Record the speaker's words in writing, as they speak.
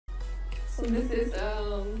So this is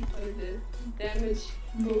what is it? Damage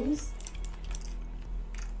boost.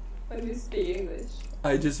 When we speak English.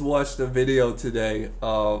 I just watched a video today,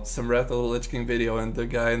 some Wrath of the Lich King video, and the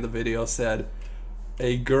guy in the video said,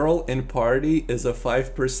 a girl in party is a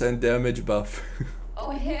 5% damage buff.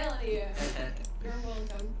 Oh hell yeah! You're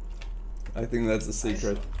welcome. I think that's the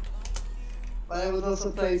secret. But I would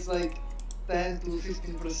also say it's like 10 to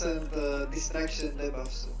 15% distraction debuff.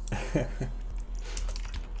 So.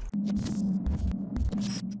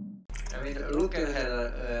 I mean, look at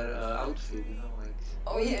her outfit, you know, like.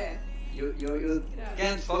 Oh yeah. You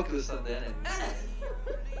can't focus on the enemy.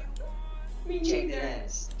 Check that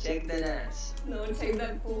ass. Check that ass. No, check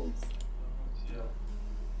that boobs.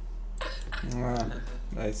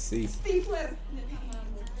 I see. Stifler.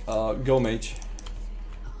 Go mage.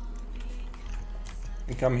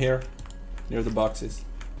 And come here, near the boxes.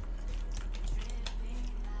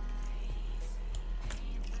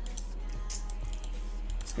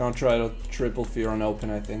 It's gonna try to triple fear on open,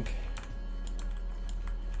 I think.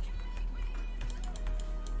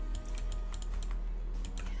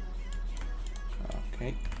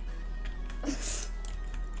 Okay.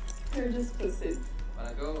 You're just pussy.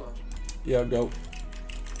 Wanna go? Yeah, go.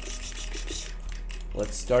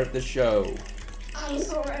 Let's start the show. I'm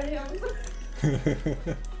so ready.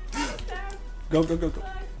 Go, go, go, go.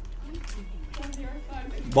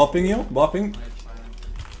 Bopping you? Bopping?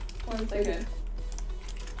 1 second.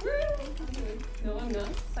 No, I'm not.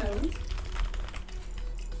 Silence.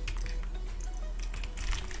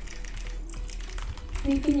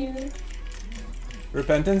 Sneaking you.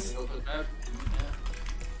 Repentance?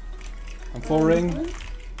 I'm full ring.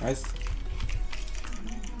 Nice.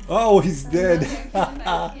 Oh, he's dead.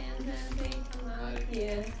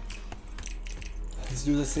 Yeah. Let's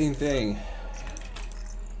do the same thing.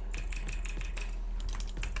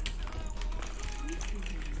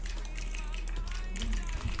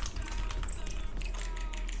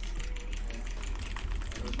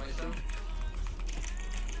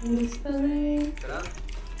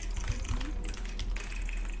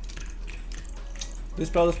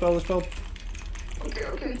 Dispel. Okay,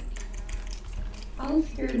 okay. I'll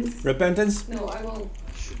fear this. Repentance. No, I won't.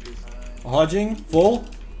 Should be fine. Hodging. Full.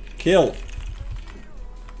 Kill.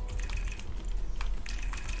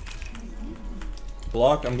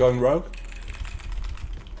 Block. I'm going rogue.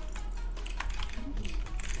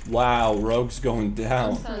 Wow, rogue's going I'm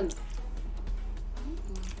down. stunned.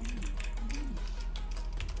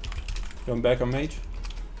 Going back on mage.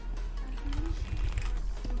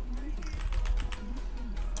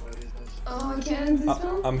 What is this? Oh, I can't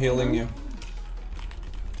dispel? I'm healing you.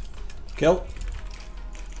 Kill.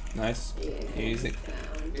 Nice. Yeah, Easy.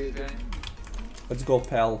 Okay, okay. Let's go,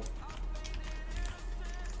 pal.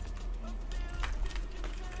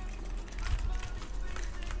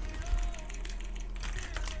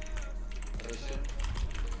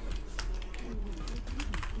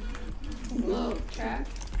 Blow, trap.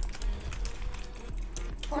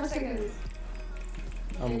 4 seconds.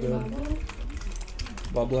 I'm And good. bubble.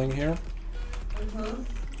 Bubbling here. Uh-huh.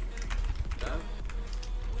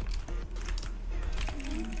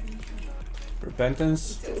 Repentance.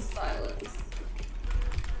 Still silence.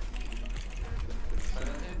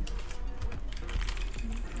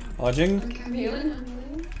 Hodging. Okay, I'm healing. I'm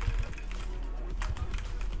healing.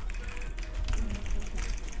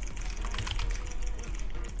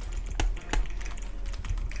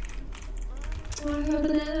 Oh, I have a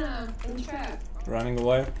banana and trap. Running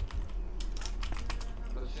away.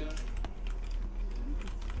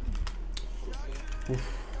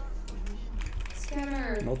 Oof,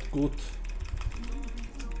 Scatter. not good.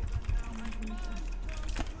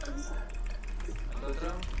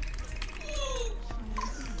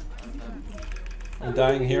 I'm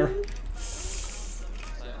dying here.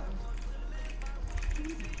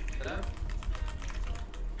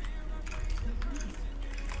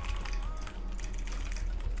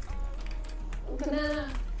 Banana.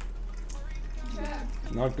 Trap.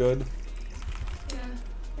 Not good. Yeah.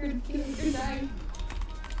 You're dying.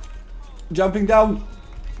 Jumping down.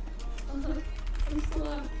 Uh-huh. I'm still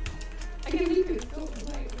up. I can leave you. Go.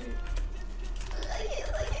 Wait.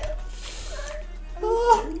 I can't.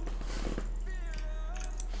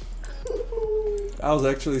 I was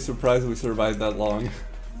actually surprised we survived that long.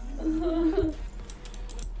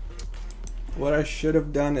 What I should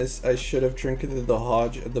have done is I should have trinketed the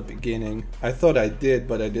Hodge at the beginning. I thought I did,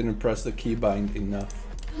 but I didn't press the keybind enough.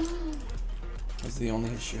 That's the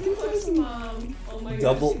only issue. Mom. Oh my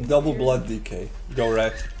Double gosh, double here. blood decay. Go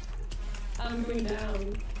red. I'm going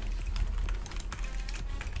down.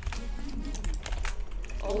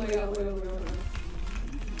 Oh my god, wait.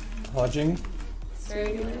 Hodging.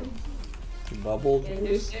 Strangling. He bubbled. Can't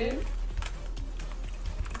do shit.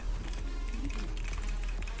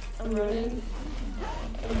 I'm running.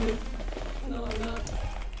 No, I'm not.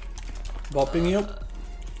 Bopping you.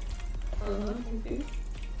 Okay.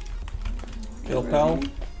 Kill pal.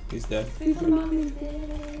 He's dead. Please, mom is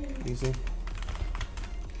dead. Easy.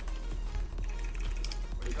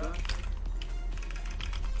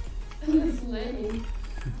 It's Lenny.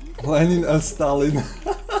 Lenin and Stalin.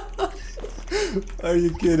 Are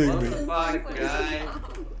you kidding me? Fuck, guy.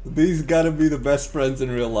 These gotta be the best friends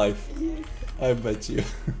in real life. I bet you.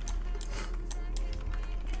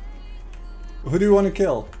 Who do you want to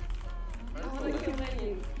kill? I wanna kill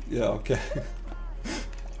Lenny. Yeah, okay.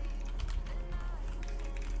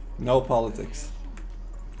 No politics.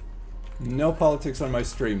 No politics on my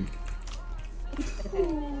stream.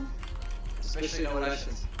 Especially no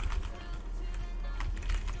Russians.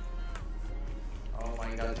 Oh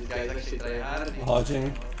my god, this guy's actually tryharding.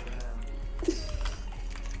 Hodging.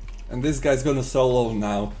 And this guy's gonna solo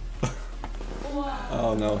now. Wow.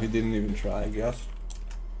 Oh no, he didn't even try, I guess.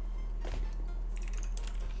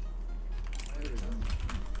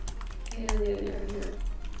 Yeah.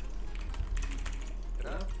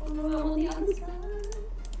 Oh no, I'm on the other side.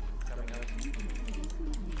 Coming up.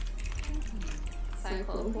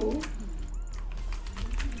 Cyclone pool.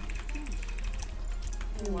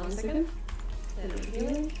 In 1 second. Then I'm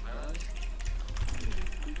healing.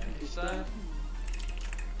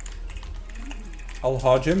 I'll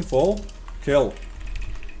hodge him full. Kill.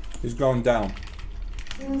 He's going down.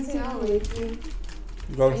 Let's see how late you.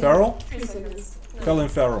 Going feral? 3 seconds. No. Kill him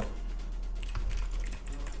feral.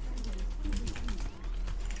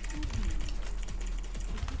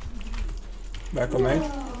 Back on mage.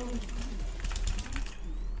 Wow.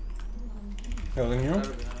 Killing you.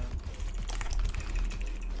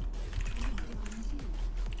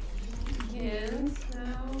 Can't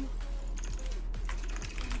now.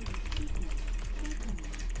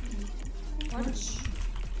 Watch.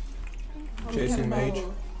 Oh, Chasing we have mage.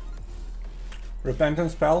 bubble.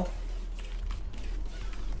 Repentance spell.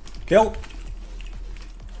 Kill.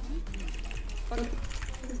 Fuck.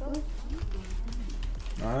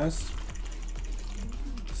 Nice.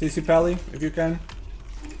 CC Pally, if you can.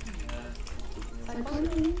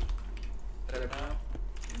 Cyclone.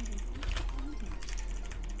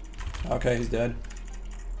 Okay, he's dead.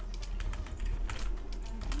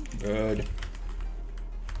 Good.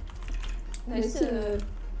 Nice to.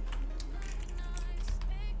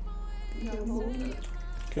 No,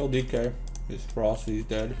 Kill DK. He's frost, he's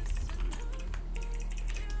dead.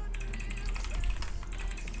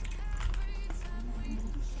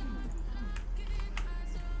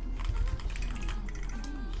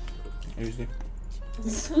 Easy.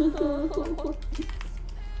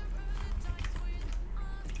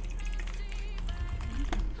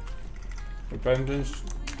 Repentance.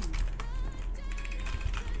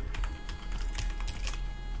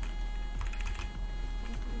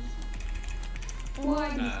 Why?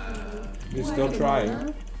 He's Why still did trying.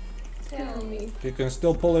 you tell me. He can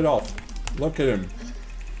still pull it off. Look at him.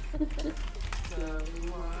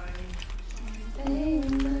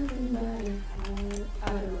 Ain't nothing but a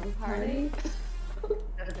I don't know, heartache.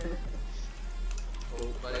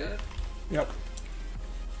 Yep.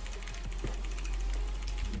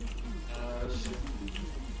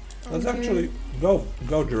 Let's actually go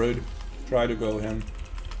druid. Try to go him.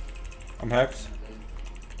 I'm hex.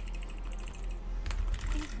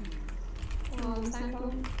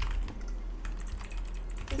 Cyclone.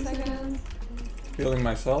 2 seconds. Healing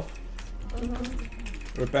myself.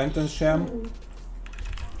 Repentance sham.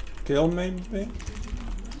 Kill maybe.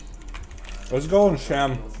 Let's go on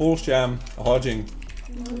sham. Full sham. Hodging.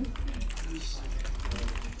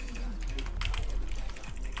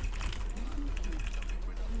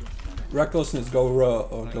 Recklessness. Go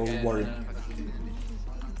go worry.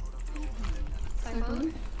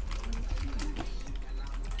 Cyclone.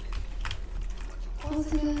 1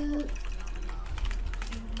 second.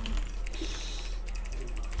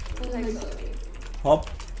 Hop.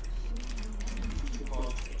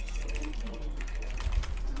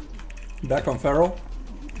 Back on feral.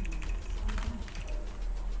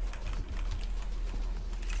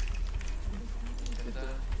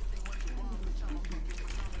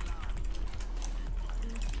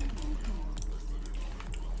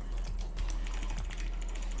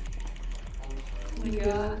 Oh my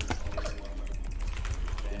god.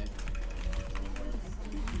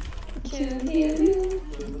 Can't hear you.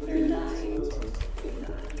 You're dying. You're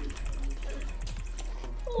dying.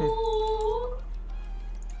 Oh.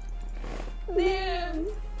 Damn.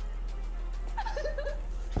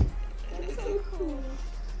 That's so cool.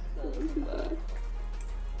 That was bad.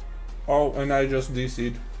 Oh, and I just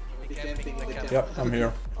DC'd. The camping, the camping. Yep, I'm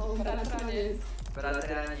here. Oh, Bratranes.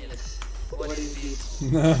 Bratranes. What is this?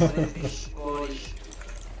 What is this? Polish.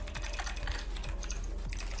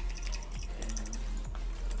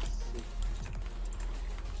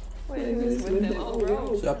 Wait, who's with them? Oh,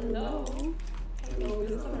 Rose. Yep. Hello. Hello,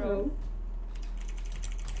 Mr. Rose.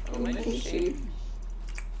 Oh, my sheep.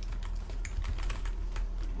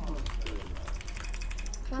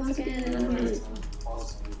 Once again,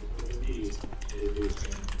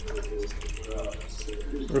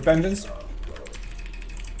 Repentance.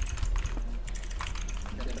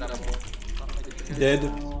 Dead.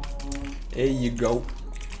 There you go.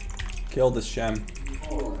 Kill this sham.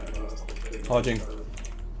 Hodging.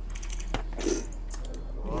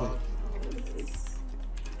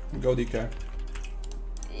 Go DK.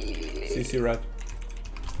 CC red.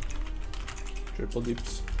 Triple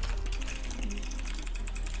deeps.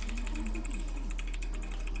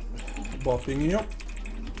 Bopping you.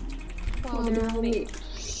 oh, they're on me.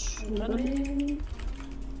 Running.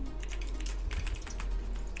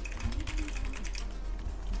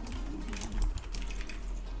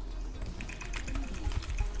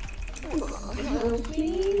 Help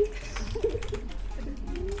me.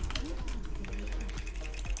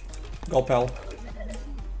 Go pal.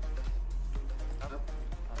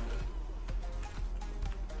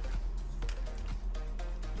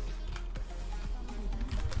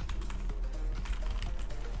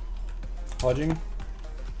 Hodging.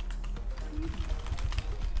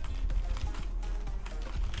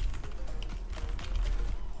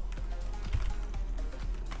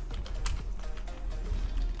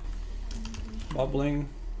 Bubbling.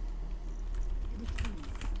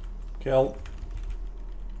 Kill.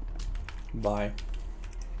 Bye.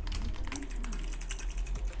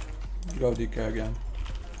 Go DK again.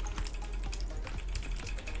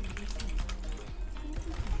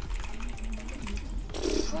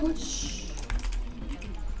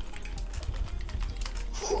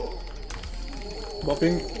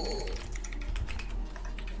 Bopping.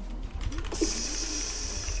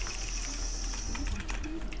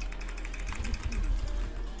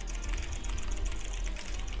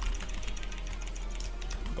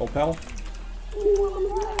 Go pal.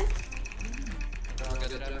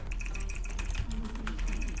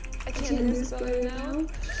 I can't do this better now.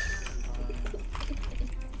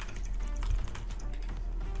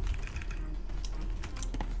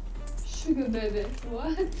 Sugar baby,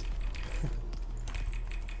 what?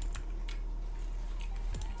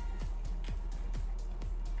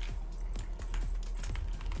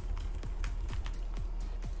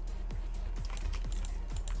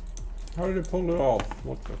 How did it pull it off?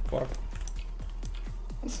 What the fuck?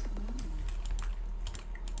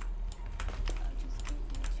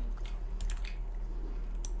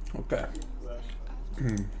 Okay.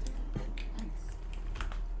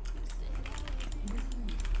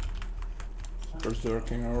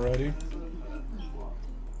 Berserking already.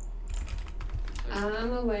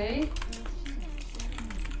 I'm away.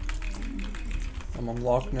 I'm on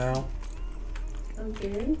lock now. I'm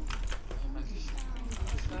here.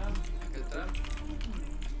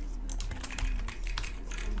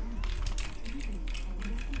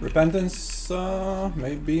 Repentance,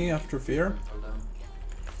 maybe after fear.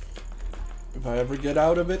 If I ever get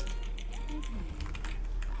out of it.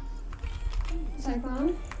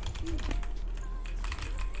 Cyclone.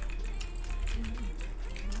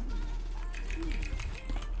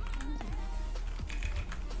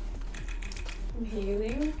 I'm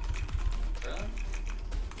healing.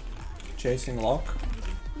 Chasing lock.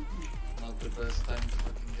 Not the best time to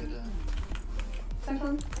fucking get a...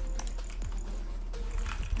 Cyclone.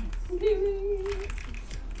 I'm healing.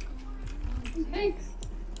 I'm hexed.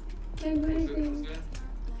 Can't do anything.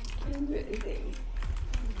 Can't do anything.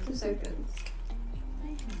 2 seconds.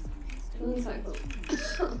 1 cycle.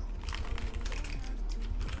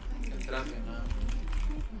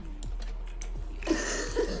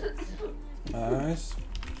 Nice.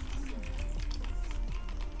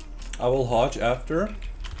 I will hodge after.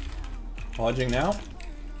 Hodging now.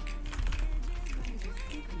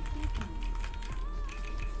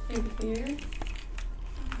 In here.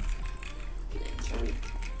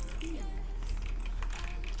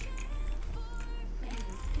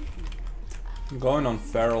 I'm going on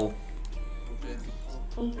feral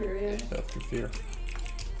Over, yeah. after fear.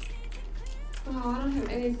 Oh, I don't have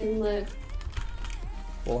anything left.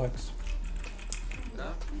 Full X.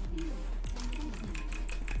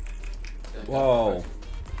 Whoa.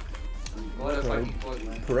 What a fucking point,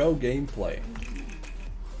 man. Pro gameplay.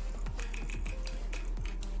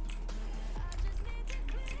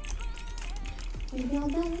 Maybe I'll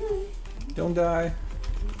die. Don't die.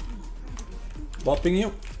 Bopping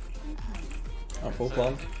you. Oh, full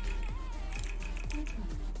cloud.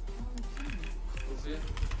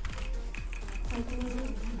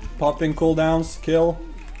 Popping cooldowns, kill.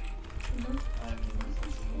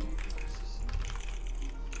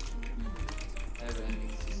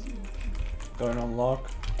 Going on lock.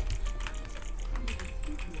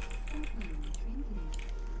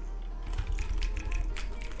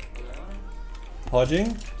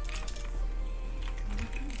 Hodging.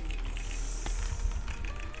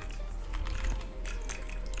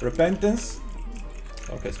 Repentance.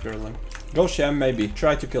 Okay, Spiritling. Go Shem maybe.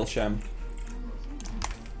 Try to kill Shem.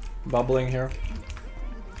 Bubbling here.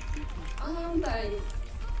 I'm dying.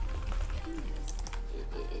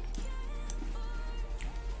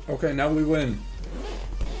 Okay, now we win.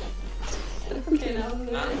 Okay, now I'm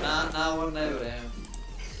gonna Now or never, yeah.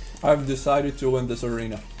 I've decided to win this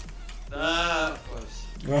arena. Of course.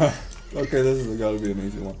 Okay, this is gotta be an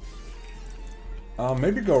easy one.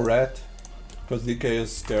 Maybe go red. Because DK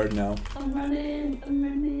is scared now. I'm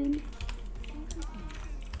running.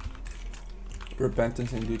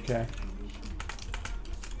 Repentance in DK.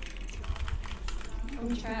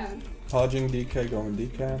 I'm trapped. Hodging DK, going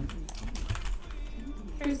DK.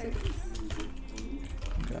 30 seconds.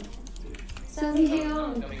 Okay. Zanzio, hang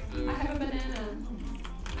on. Coming through. I have a banana.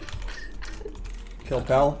 Kill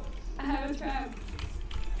Pal. I have a trap.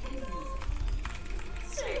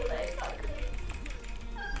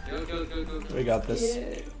 Go. We got this.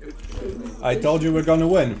 Yeah. I told you we're gonna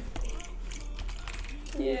win.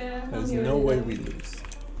 Yeah. There's no way we lose.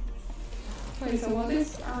 Wait, so what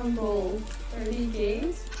is our goal? 30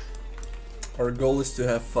 games? Our goal is to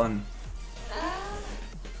have fun.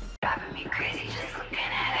 Driving me crazy just looking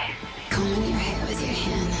at it. Combing your hair with your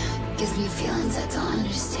hand gives me feelings I don't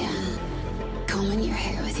understand. Combing your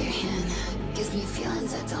hair with your hand gives me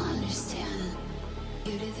feelings I don't understand.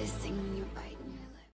 You do this thing when you're biting.